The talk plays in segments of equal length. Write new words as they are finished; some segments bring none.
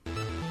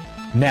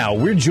Now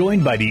we're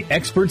joined by the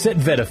experts at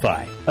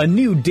VettaFi, a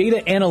new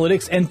data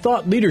analytics and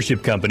thought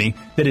leadership company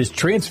that is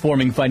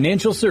transforming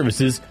financial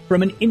services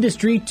from an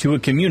industry to a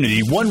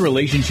community, one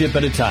relationship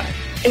at a time.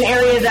 An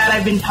area that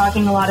I've been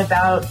talking a lot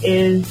about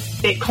is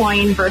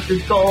Bitcoin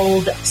versus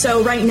gold.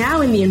 So right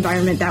now in the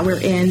environment that we're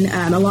in,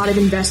 a lot of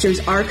investors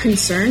are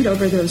concerned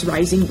over those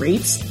rising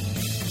rates.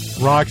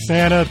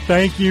 Roxanna,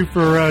 thank you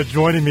for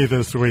joining me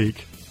this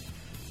week.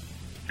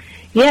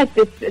 Yes,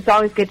 it's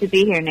always good to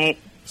be here, Nate.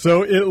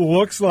 So it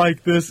looks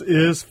like this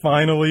is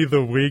finally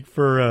the week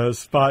for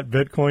spot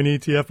Bitcoin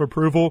ETF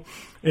approval.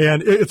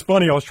 And it's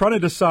funny, I was trying to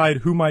decide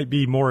who might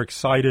be more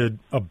excited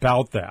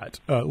about that.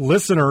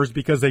 Listeners,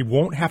 because they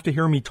won't have to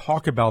hear me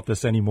talk about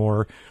this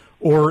anymore,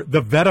 or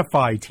the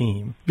VettaFi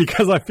team,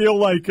 because I feel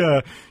like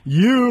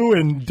you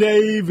and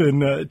Dave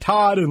and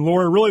Todd and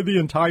Laura, really the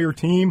entire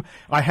team,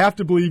 I have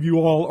to believe you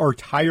all are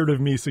tired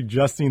of me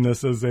suggesting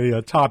this as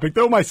a topic,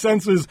 though my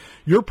sense is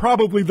you're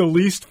probably the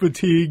least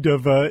fatigued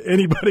of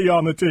anybody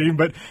on the team.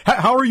 But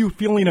how are you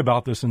feeling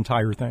about this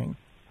entire thing?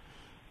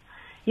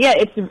 Yeah,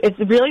 it's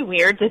really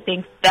weird to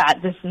think that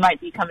this might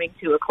be coming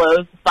to a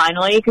close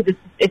finally, because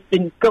it's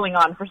been going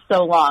on for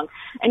so long.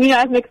 And,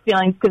 I have mixed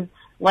feelings because,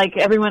 like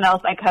everyone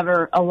else, I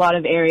cover a lot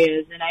of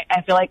areas, and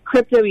I feel like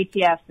crypto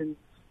ETFs and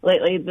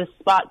lately the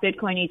spot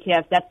Bitcoin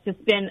ETF, that's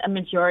just been a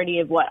majority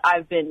of what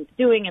I've been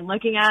doing and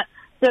looking at.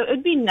 So it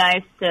would be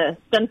nice to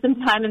spend some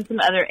time in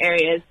some other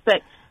areas. But,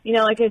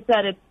 like I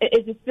said,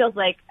 it just feels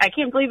like I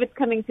can't believe it's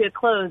coming to a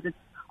close. It's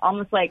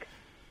almost like,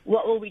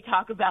 what will we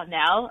talk about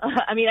now?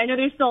 I mean, I know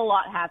there's still a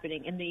lot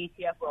happening in the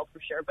ETF world for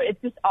sure, but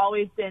it's just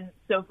always been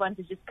so fun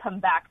to just come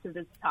back to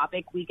this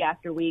topic week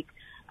after week.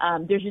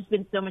 There's just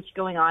been so much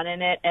going on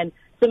in it, and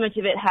so much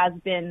of it has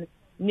been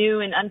new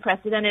and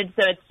unprecedented,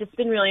 so it's just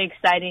been really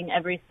exciting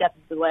every step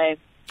of the way.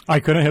 I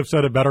couldn't have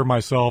said it better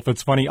myself.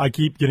 It's funny, I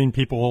keep getting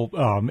people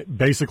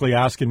basically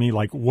asking me,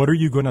 like, what are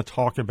you going to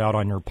talk about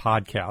on your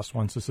podcast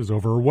once this is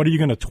over? Or what are you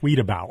going to tweet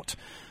about?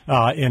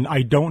 And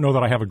I don't know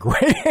that I have a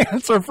great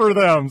answer for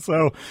them.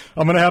 So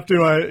I'm going to have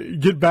to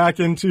get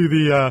back into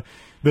the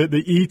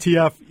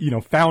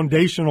ETF,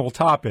 foundational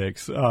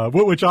topics,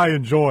 which I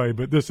enjoy,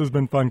 but this has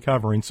been fun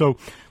covering. So,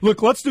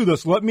 look, let's do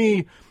this. Let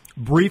me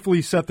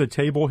briefly set the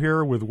table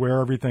here with where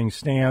everything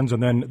stands,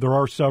 and then there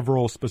are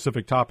several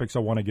specific topics I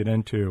want to get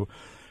into.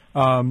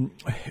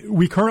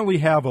 We currently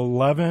have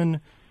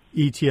 11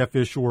 ETF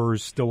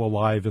issuers still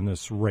alive in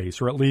this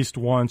race, or at least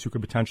ones who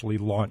could potentially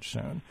launch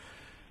soon.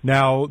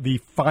 Now, the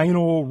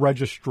final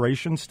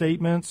registration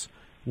statements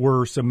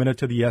were submitted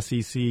to the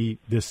SEC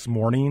this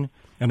morning,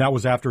 and that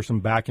was after some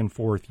back and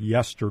forth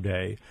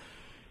yesterday.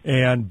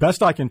 And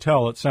best I can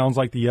tell, it sounds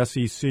like the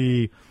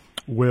SEC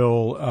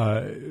will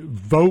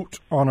vote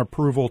on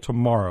approval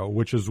tomorrow,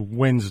 which is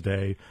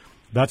Wednesday.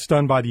 That's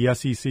done by the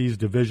SEC's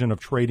Division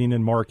of Trading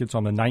and Markets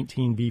on the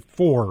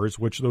 19B4s,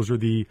 which those are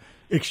the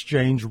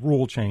exchange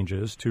rule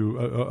changes to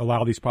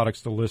allow these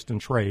products to list and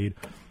trade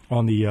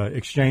on the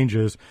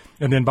exchanges,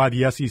 and then by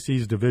the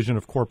SEC's Division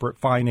of Corporate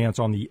Finance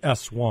on the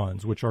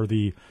S1s, which are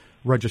the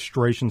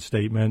registration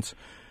statements.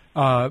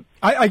 I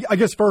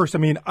guess first,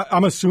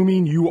 I'm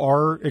assuming you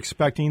are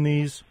expecting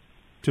these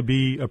to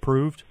be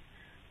approved?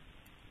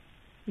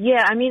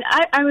 Yeah,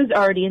 I was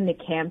already in the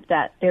camp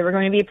that they were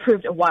going to be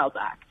approved a while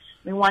back.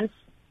 Once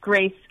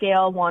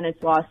Grayscale won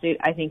its lawsuit,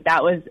 I think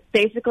that was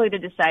basically the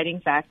deciding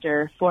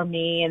factor for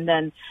me. And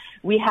then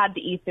we had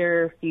the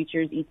Ether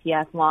futures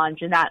ETF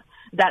launch, and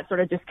that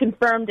sort of just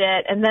confirmed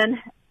it. And then,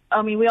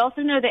 we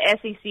also know the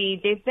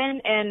SEC, they've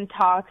been in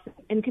talks,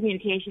 in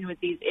communication with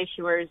these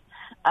issuers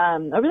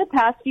over the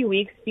past few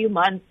weeks, few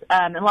months.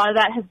 And a lot of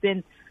that has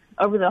been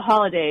over the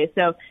holidays.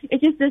 So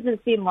it just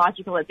doesn't seem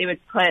logical that they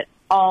would put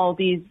all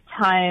these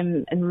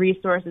time and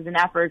resources and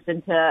efforts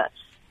into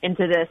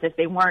this if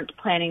they weren't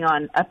planning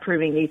on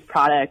approving these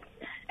products.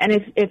 And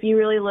if you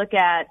really look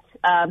at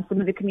some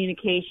of the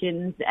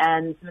communications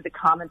and some of the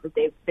comments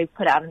that they've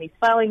put out in these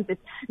filings, it's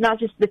not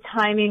just the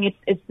timing,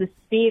 it's the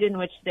speed in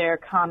which they're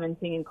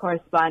commenting and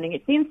corresponding.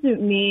 It seems to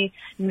me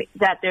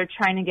that they're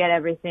trying to get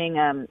everything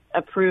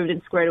approved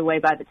and squared away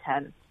by the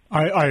 10th.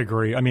 I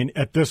agree.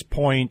 At this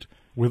point,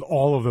 with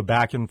all of the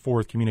back and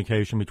forth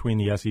communication between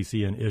the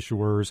SEC and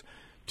issuers,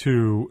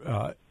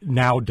 to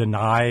now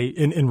deny,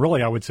 and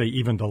really I would say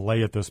even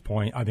delay at this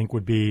point, I think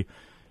would be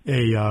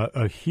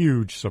a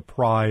huge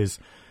surprise.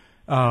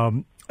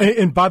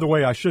 And by the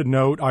way, I should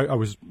note, I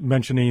was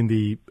mentioning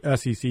the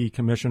SEC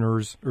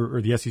commissioners or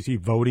the SEC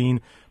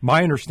voting.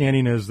 My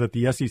understanding is that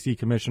the SEC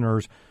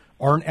commissioners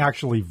aren't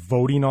actually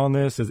voting on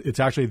this. It's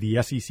actually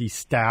the SEC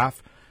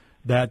staff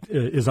that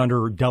is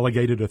under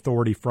delegated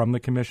authority from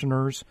the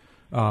commissioners.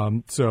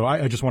 So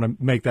I just want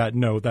to make that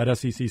note. That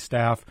SEC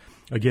staff,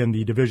 again,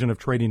 the Division of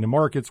Trading and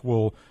Markets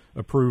will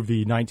approve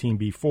the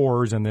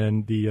 19B4s, and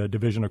then the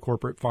Division of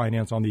Corporate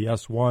Finance on the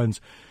S1s.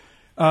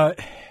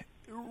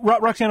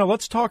 Roxanna,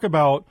 let's talk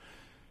about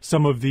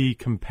some of the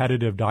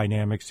competitive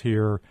dynamics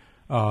here,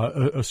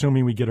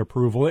 assuming we get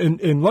approval.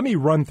 And let me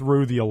run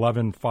through the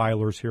 11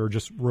 filers here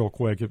just real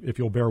quick, if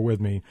you'll bear with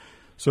me.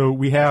 So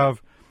we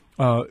have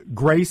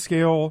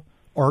Grayscale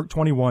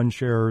ARC21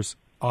 shares,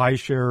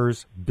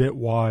 iShares,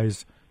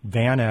 Bitwise,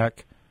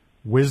 VanEck,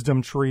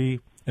 WisdomTree,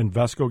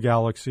 Invesco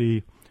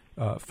Galaxy,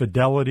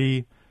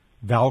 Fidelity,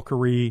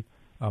 Valkyrie,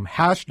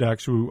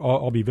 Hashdex, who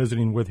I'll be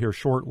visiting with here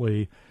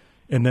shortly,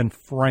 and then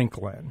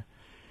Franklin.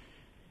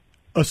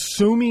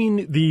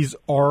 Assuming these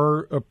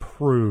are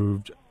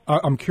approved,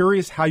 I'm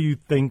curious how you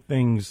think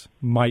things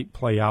might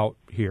play out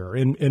here.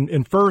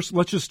 And first,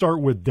 let's just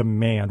start with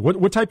demand.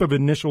 What type of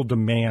initial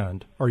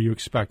demand are you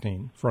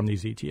expecting from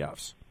these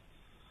ETFs?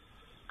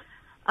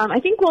 I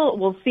think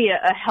we'll see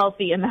a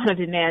healthy amount of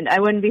demand. I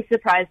wouldn't be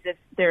surprised if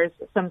there's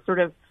some sort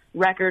of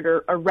record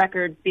or a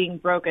record being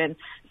broken.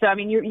 So, I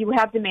mean, you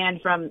have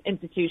demand from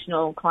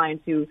institutional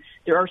clients who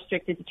are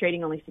restricted to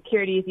trading only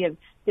securities. You have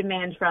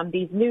demand from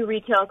these new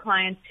retail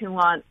clients who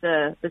want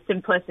the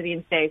simplicity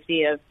and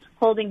safety of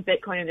holding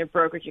Bitcoin in their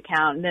brokerage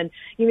account. And then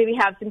you maybe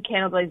have some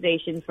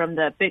cannibalization from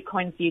the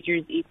Bitcoin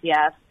futures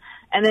ETF.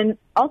 And then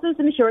also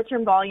some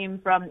short-term volume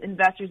from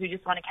investors who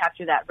just want to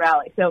capture that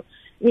rally. So,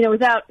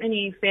 without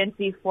any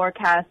fancy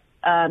forecasts,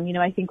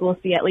 I think we'll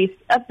see at least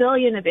 $1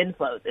 billion of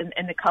inflows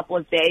in a couple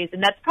of days.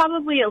 And that's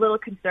probably a little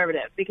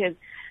conservative because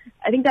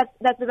I think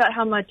that's about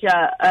how much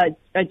a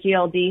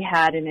GLD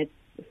had in its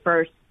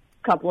first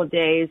couple of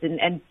days.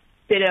 And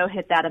BITO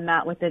hit that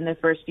amount within the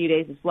first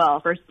day as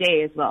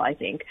well, I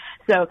think.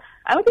 So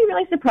I would be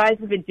really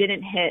surprised if it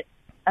didn't hit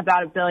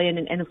about $1 billion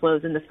in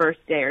inflows in the first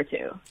day or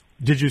two.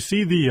 Did you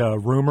see the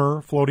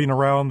rumor floating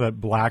around that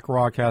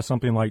BlackRock has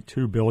something like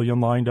 $2 billion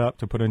lined up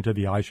to put into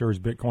the iShares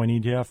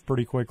Bitcoin ETF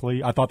pretty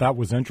quickly? I thought that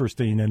was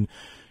interesting, and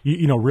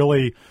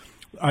really,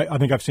 I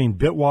think I've seen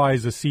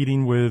Bitwise is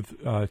seeding with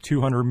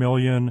 $200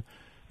 million.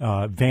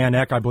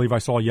 VanEck, I believe I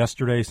saw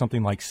yesterday,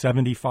 something like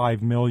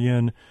 $75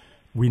 million.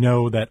 We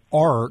know that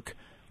ARC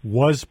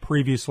was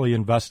previously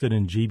invested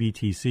in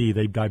GBTC.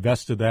 They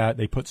divested that.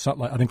 They put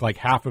something, I think, like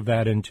half of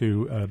that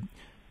into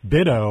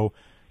BITO.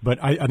 But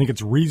I think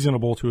it's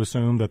reasonable to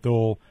assume that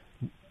they'll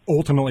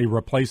ultimately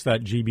replace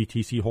that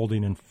GBTC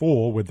holding in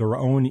full with their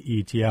own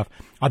ETF.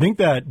 I think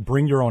that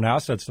bring your own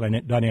assets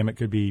dynamic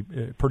could be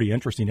pretty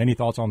interesting. Any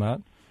thoughts on that?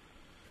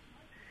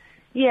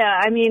 Yeah,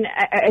 I mean,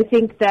 I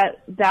think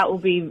that will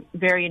be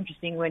very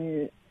interesting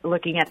when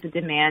looking at the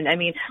demand. I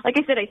mean, like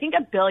I said, I think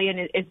 $1 billion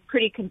is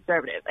pretty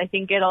conservative. I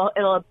think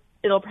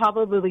it'll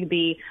probably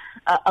be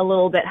a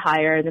little bit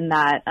higher than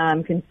that,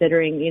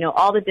 considering,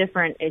 all the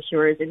different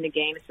issuers in the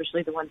game,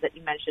 especially the ones that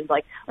you mentioned,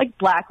 like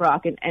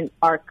BlackRock and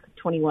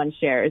ARC21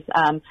 shares,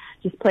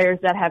 just players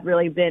that have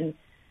really been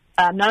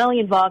not only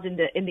involved in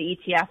the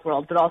ETF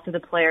world, but also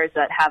the players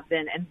that have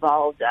been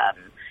involved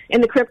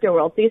in the crypto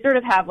world. So you sort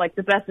of have like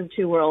the best of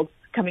two worlds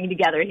coming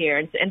together here.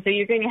 And so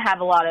you're going to have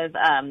a lot of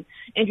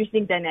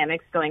interesting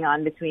dynamics going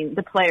on between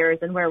the players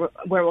and where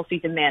we'll see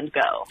demand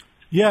go.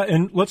 Yeah,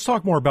 and let's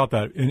talk more about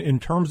that. In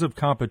terms of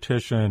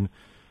competition,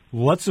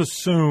 let's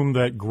assume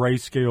that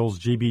Grayscale's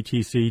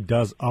GBTC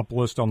does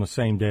uplist on the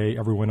same day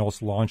everyone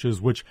else launches,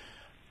 which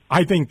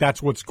I think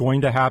that's what's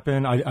going to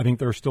happen. I think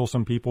there are still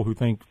some people who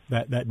think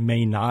that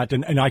may not,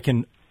 and I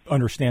can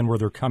understand where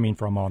they're coming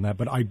from on that.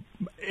 But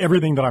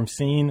everything that I'm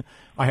seeing,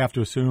 I have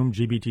to assume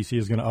GBTC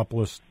is going to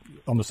uplist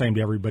on the same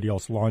day everybody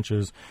else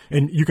launches.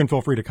 And you can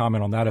feel free to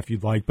comment on that if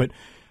you'd like. But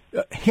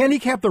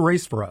handicap the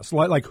race for us.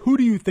 Like, who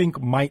do you think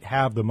might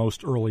have the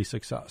most early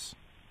success?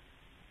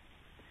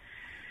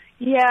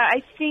 Yeah,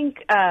 I think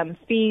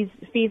fees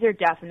are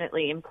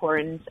definitely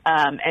important,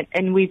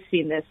 and we've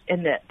seen this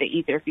in the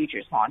Ether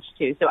futures launch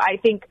too. So I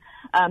think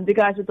the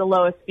guys with the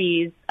lowest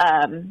fees.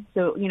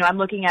 So I'm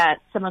looking at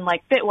someone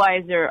like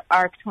Bitwise or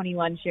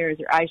ARC21 shares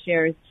or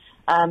iShares.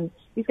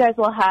 These guys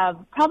will have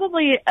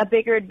probably a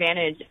bigger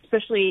advantage,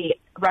 especially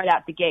right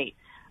out the gate.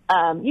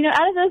 Out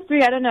of those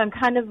three, I don't know, I'm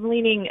kind of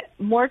leaning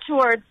more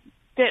towards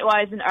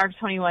Bitwise and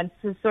ARC21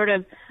 to sort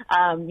of,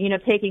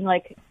 taking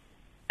like,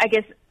 I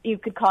guess you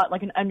could call it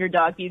like an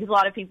underdog view because a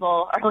lot of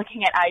people are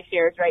looking at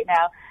iShares right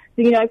now.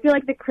 So, I feel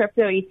like the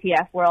crypto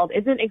ETF world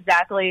isn't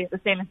exactly the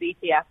same as the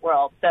ETF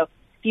world. So if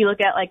you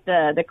look at like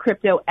the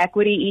crypto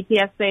equity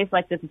ETF space,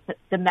 like the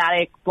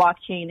thematic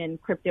blockchain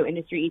and crypto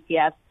industry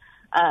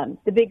ETFs,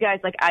 the big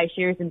guys like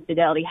iShares and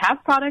Fidelity have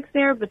products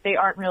there, but they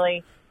aren't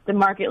really the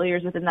market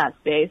leaders within that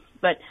space.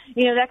 But,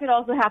 that could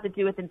also have to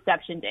do with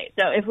inception date.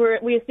 So if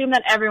we assume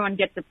that everyone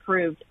gets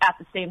approved at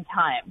the same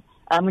time,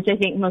 which I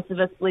think most of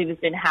us believe is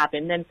going to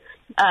happen, then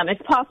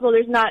it's possible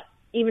there's not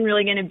even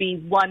really going to be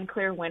one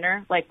clear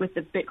winner, like with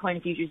the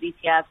Bitcoin futures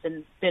ETFs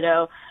and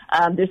BITO.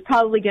 There's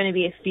probably going to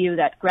be a few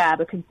that grab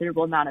a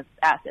considerable amount of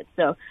assets.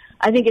 So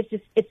I think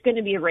it's going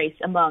to be a race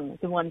among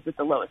the ones with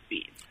the lowest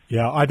fees.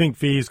 Yeah, I think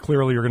fees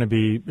clearly are going to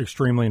be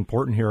extremely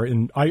important here.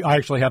 And I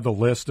actually have the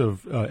list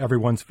of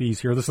everyone's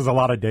fees here. This is a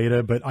lot of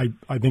data, but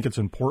I think it's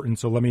important.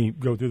 So let me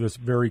go through this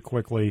very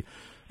quickly.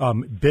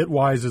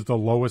 Bitwise is the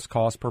lowest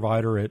cost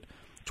provider at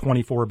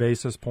 24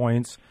 basis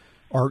points.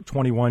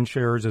 ARC21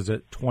 shares is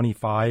at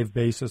 25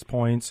 basis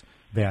points.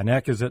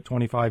 VanEck is at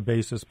 25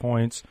 basis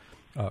points.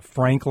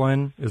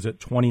 Franklin is at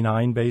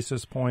 29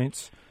 basis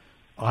points.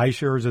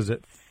 iShares is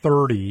at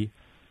 30.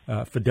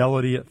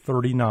 Fidelity at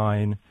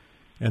 39.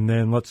 And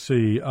then let's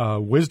see,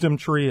 Wisdom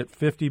Tree at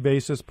 50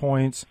 basis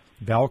points,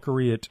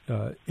 Valkyrie at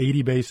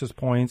 80 basis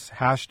points,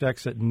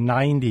 Hashdex at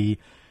 90,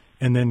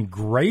 and then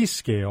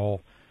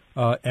Grayscale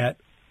at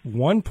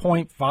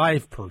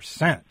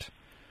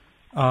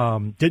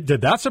 1.5%.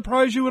 Did that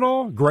surprise you at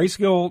all?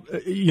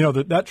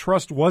 Grayscale, that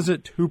trust was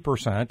at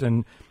 2%,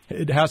 and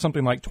it has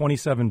something like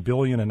 $27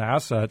 billion in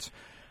assets.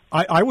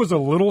 I was a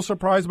little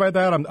surprised by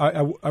that.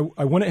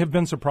 I wouldn't have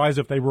been surprised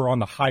if they were on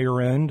the higher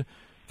end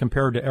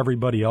compared to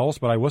everybody else,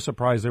 but I was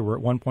surprised they were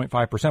at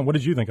 1.5%. What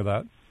did you think of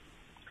that?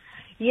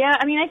 Yeah,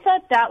 I mean, I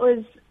thought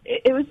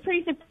it was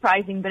pretty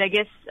surprising, but I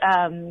guess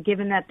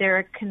given that they're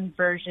a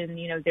conversion,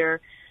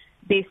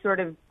 they sort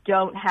of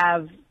don't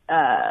have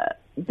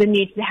the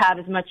need to have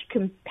as much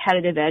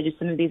competitive edge as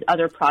some of these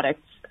other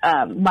products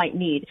might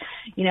need.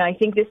 I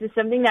think this is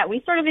something that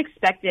we sort of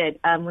expected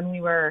when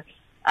we were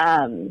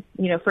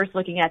first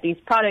looking at these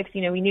products.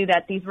 We knew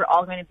that these were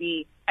all going to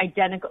be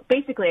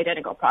basically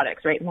identical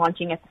products, right,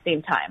 launching at the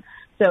same time.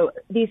 So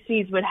these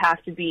fees would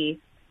have to be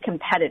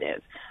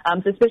competitive.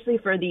 So especially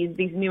for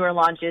these newer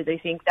launches, I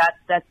think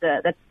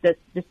that's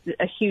just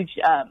a huge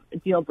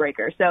deal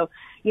breaker. So,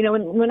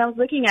 when I was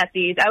looking at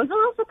these, I was a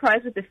little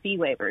surprised with the fee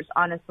waivers,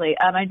 honestly.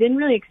 I didn't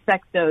really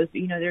expect those.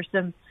 There's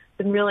some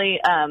really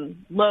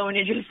low and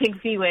interesting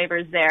fee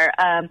waivers there.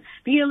 But,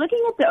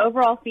 looking at the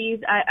overall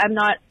fees, I'm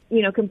not,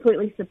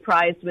 completely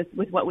surprised with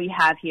what we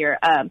have here.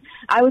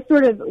 I was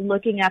sort of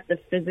looking at the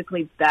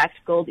physically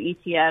backed gold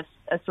ETFs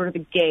as sort of a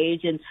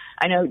gauge, and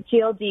I know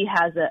GLD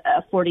has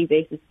a 40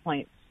 basis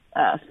point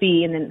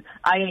fee, and then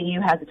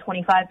IAU has a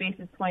 25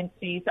 basis point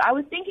fee. So I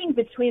was thinking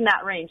between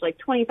that range, like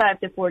 25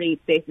 to 40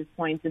 basis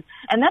points,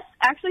 and that's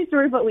actually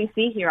sort of what we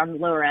see here on the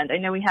lower end. I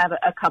know we have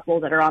a couple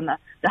that are on the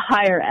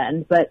higher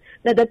end, but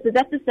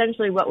that's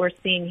essentially what we're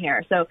seeing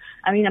here. So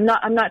I mean,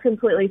 I'm not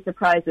completely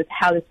surprised with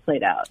how this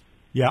played out.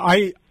 Yeah,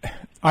 I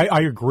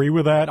agree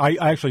with that. I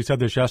actually said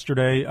this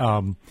yesterday.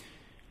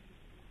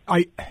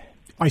 I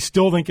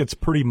still think it's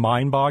pretty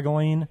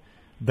mind-boggling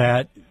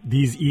that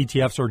these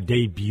ETFs are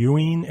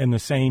debuting in the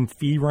same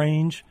fee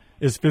range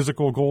as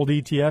physical gold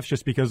ETFs,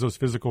 just because those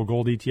physical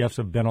gold ETFs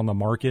have been on the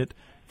market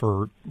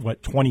for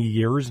 20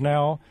 years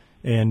now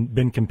and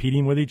been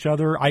competing with each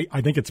other.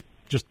 I think it's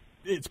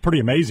pretty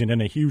amazing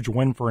and a huge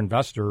win for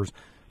investors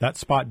that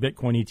spot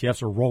Bitcoin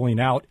ETFs are rolling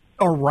out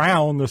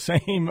around the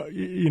same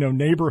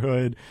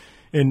neighborhood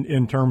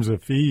in terms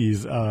of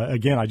fees.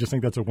 Again, I just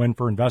think that's a win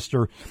for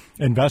investors.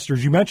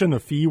 You mentioned the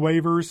fee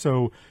waivers,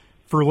 so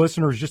for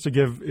listeners, just to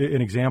give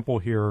an example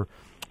here,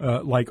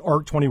 like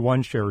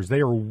ARC21 shares, they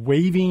are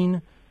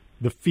waiving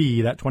the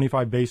fee, that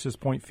 25 basis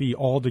point fee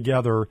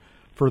altogether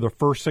for the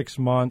first 6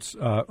 months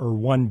or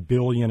 $1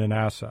 billion in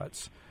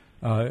assets.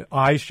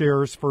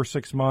 iShares first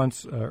 6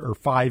 months or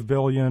 $5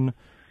 billion.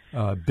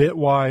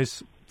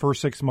 Bitwise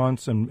first 6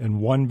 months and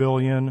 $1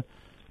 billion.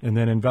 And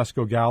then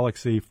Invesco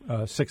Galaxy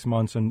 6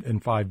 months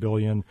and $5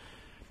 billion.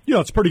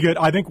 It's pretty good.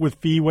 I think with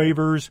fee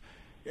waivers,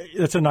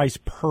 it's a nice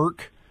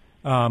perk.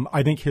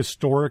 I think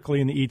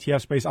historically in the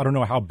ETF space, I don't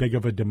know how big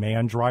of a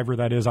demand driver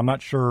that is. I'm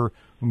not sure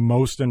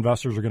most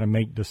investors are going to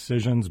make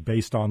decisions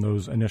based on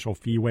those initial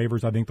fee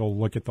waivers. I think they'll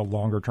look at the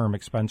longer term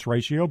expense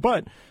ratio.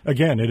 But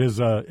again, it is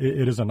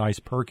a nice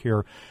perk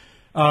here.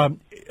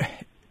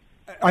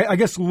 I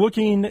guess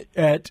looking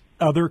at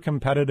other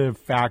competitive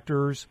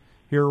factors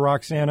here,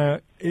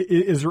 Roxanna,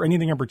 is there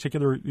anything in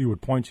particular you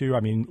would point to?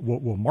 I mean,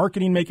 will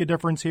marketing make a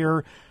difference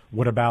here?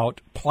 What about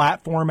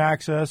platform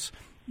access?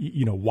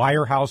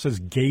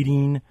 Wirehouses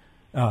gating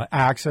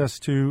access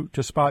to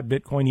spot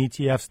Bitcoin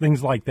ETFs,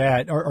 things like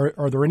that.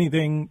 Are there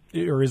anything,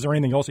 or is there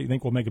anything else that you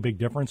think will make a big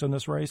difference in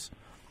this race?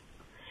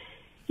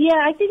 Yeah,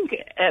 I think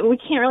we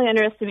can't really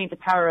underestimate the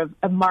power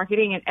of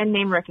marketing and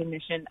name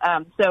recognition.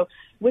 So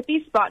with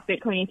these spot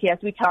Bitcoin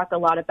ETFs, we talk a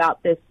lot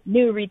about this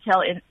new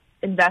retail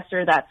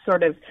investor that's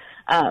sort of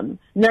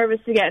nervous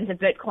to get into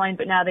Bitcoin,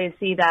 but now they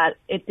see that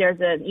if there's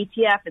an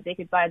ETF that they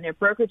could buy in their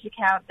brokerage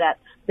account, that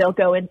they'll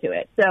go into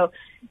it. So,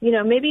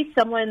 maybe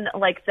someone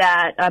like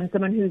that,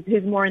 someone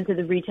who's more into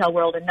the retail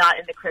world and not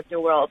in the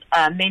crypto world,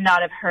 may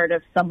not have heard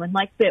of someone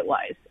like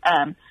Bitwise.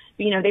 But,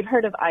 they've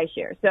heard of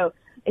iShares. So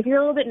if you're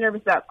a little bit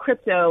nervous about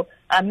crypto,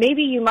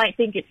 maybe you might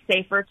think it's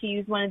safer to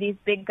use one of these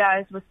big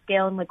guys with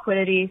scale and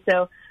liquidity.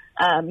 So,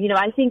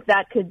 I think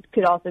that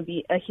could also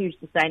be a huge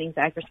deciding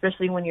factor,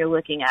 especially when you're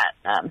looking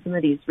at some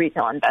of these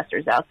retail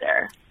investors out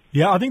there.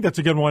 Yeah, I think that's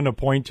a good one to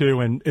point to,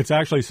 and it's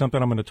actually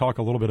something I'm going to talk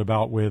a little bit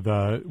about with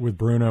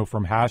Bruno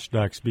from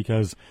Hashdex,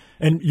 because,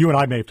 and you and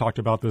I may have talked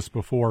about this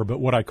before, but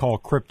what I call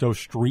crypto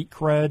street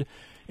cred.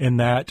 In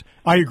that,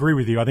 I agree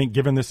with you. I think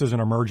given this is an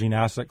emerging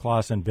asset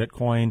class in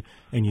Bitcoin,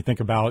 and you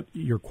think about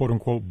your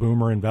quote-unquote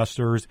boomer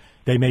investors,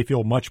 they may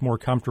feel much more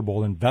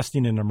comfortable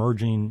investing in an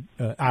emerging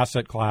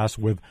asset class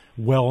with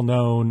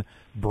well-known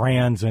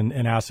brands and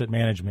asset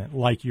management,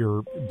 like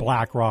your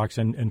BlackRocks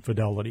and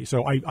Fidelity.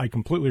 So I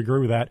completely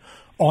agree with that.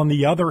 On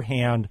the other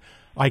hand,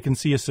 I can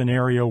see a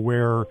scenario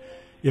where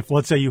if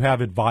let's say you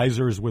have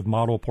advisors with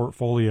model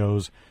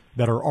portfolios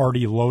that are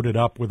already loaded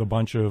up with a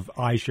bunch of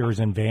iShares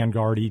and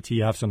Vanguard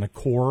ETFs in the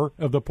core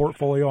of the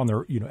portfolio on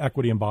their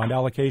equity and bond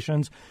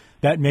allocations,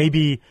 that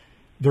maybe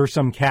there's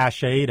some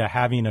cachet to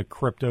having a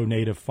crypto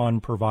native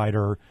fund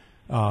provider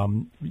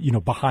behind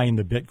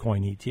the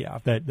Bitcoin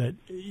ETF. That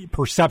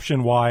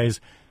perception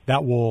wise,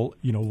 that will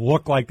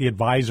look like the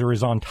advisor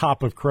is on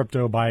top of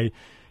crypto by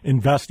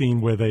investing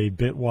with a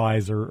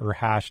Bitwise or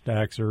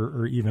Hashdex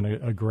or even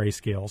a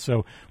Grayscale.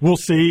 So we'll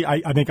see.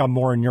 I think I'm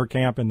more in your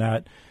camp in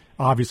that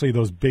obviously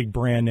those big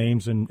brand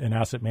names in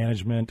asset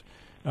management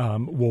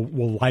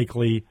will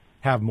likely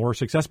have more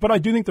success. But I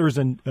do think there's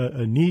a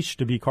niche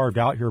to be carved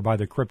out here by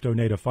the crypto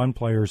native fund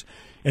players.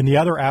 And the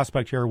other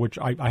aspect here, which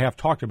I have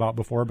talked about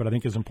before, but I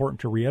think is important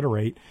to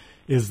reiterate,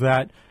 is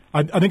that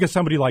I think of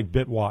somebody like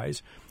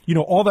Bitwise.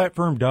 All that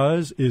firm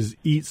does is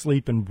eat,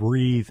 sleep, and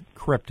breathe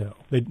crypto.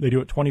 They do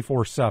it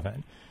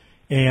 24/7.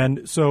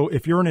 And so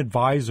if you're an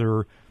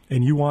advisor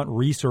and you want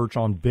research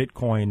on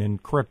Bitcoin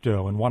and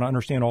crypto and want to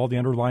understand all the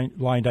underlying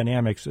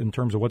dynamics in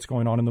terms of what's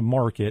going on in the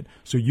market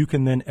so you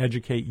can then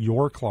educate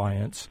your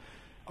clients,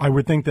 I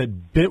would think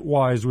that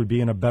Bitwise would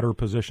be in a better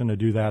position to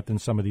do that than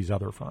some of these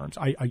other firms.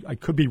 I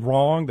could be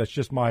wrong. That's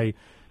just my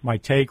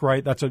take,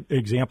 right? That's an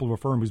example of a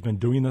firm who's been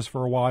doing this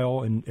for a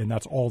while, and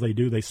that's all they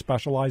do. They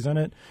specialize in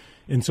it.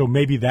 And so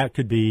maybe that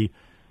could be,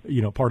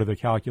 part of the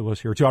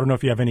calculus here, too. I don't know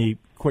if you have any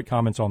quick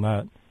comments on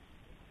that.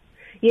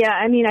 Yeah,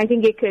 I mean, I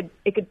think it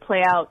could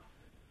play out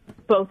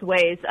both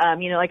ways.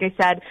 Like I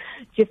said,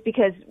 just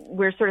because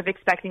we're sort of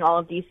expecting all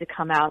of these to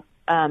come out,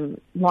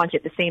 launch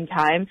at the same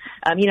time.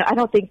 I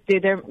don't think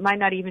there might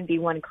not even be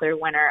one clear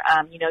winner.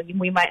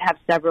 We might have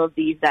several of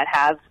these that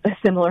have a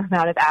similar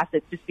amount of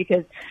assets just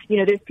because,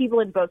 there's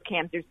people in both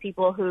camps. There's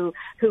people who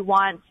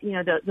want,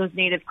 those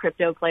native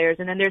crypto players.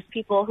 And then there's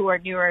people who are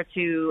newer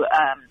to,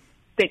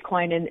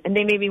 Bitcoin and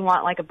they maybe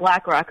want like a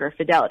BlackRock or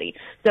Fidelity.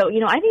 So,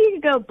 I think you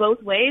could go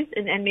both ways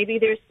and maybe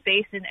there's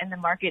space in the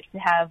market to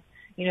have,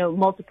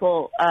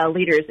 multiple,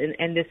 leaders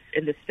in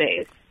this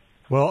space.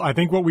 Well, I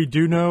think what we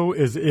do know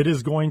is it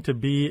is going to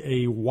be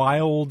a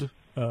wild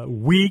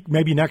week,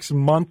 maybe next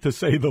month to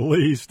say the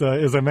least.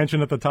 As I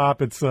mentioned at the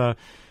top, it's a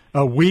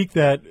week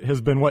that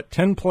has been,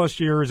 10-plus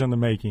years in the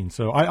making.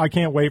 So I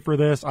can't wait for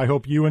this. I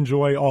hope you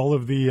enjoy all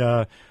of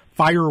the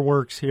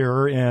fireworks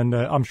here, and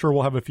I'm sure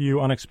we'll have a few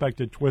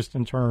unexpected twists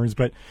and turns.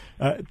 But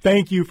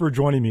thank you for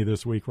joining me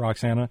this week,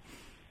 Roxanna.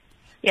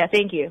 Yeah,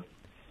 thank you.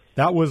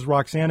 That was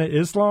Roxanna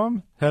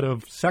Islam, head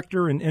of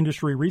sector and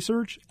industry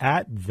research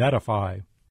at VettaFi.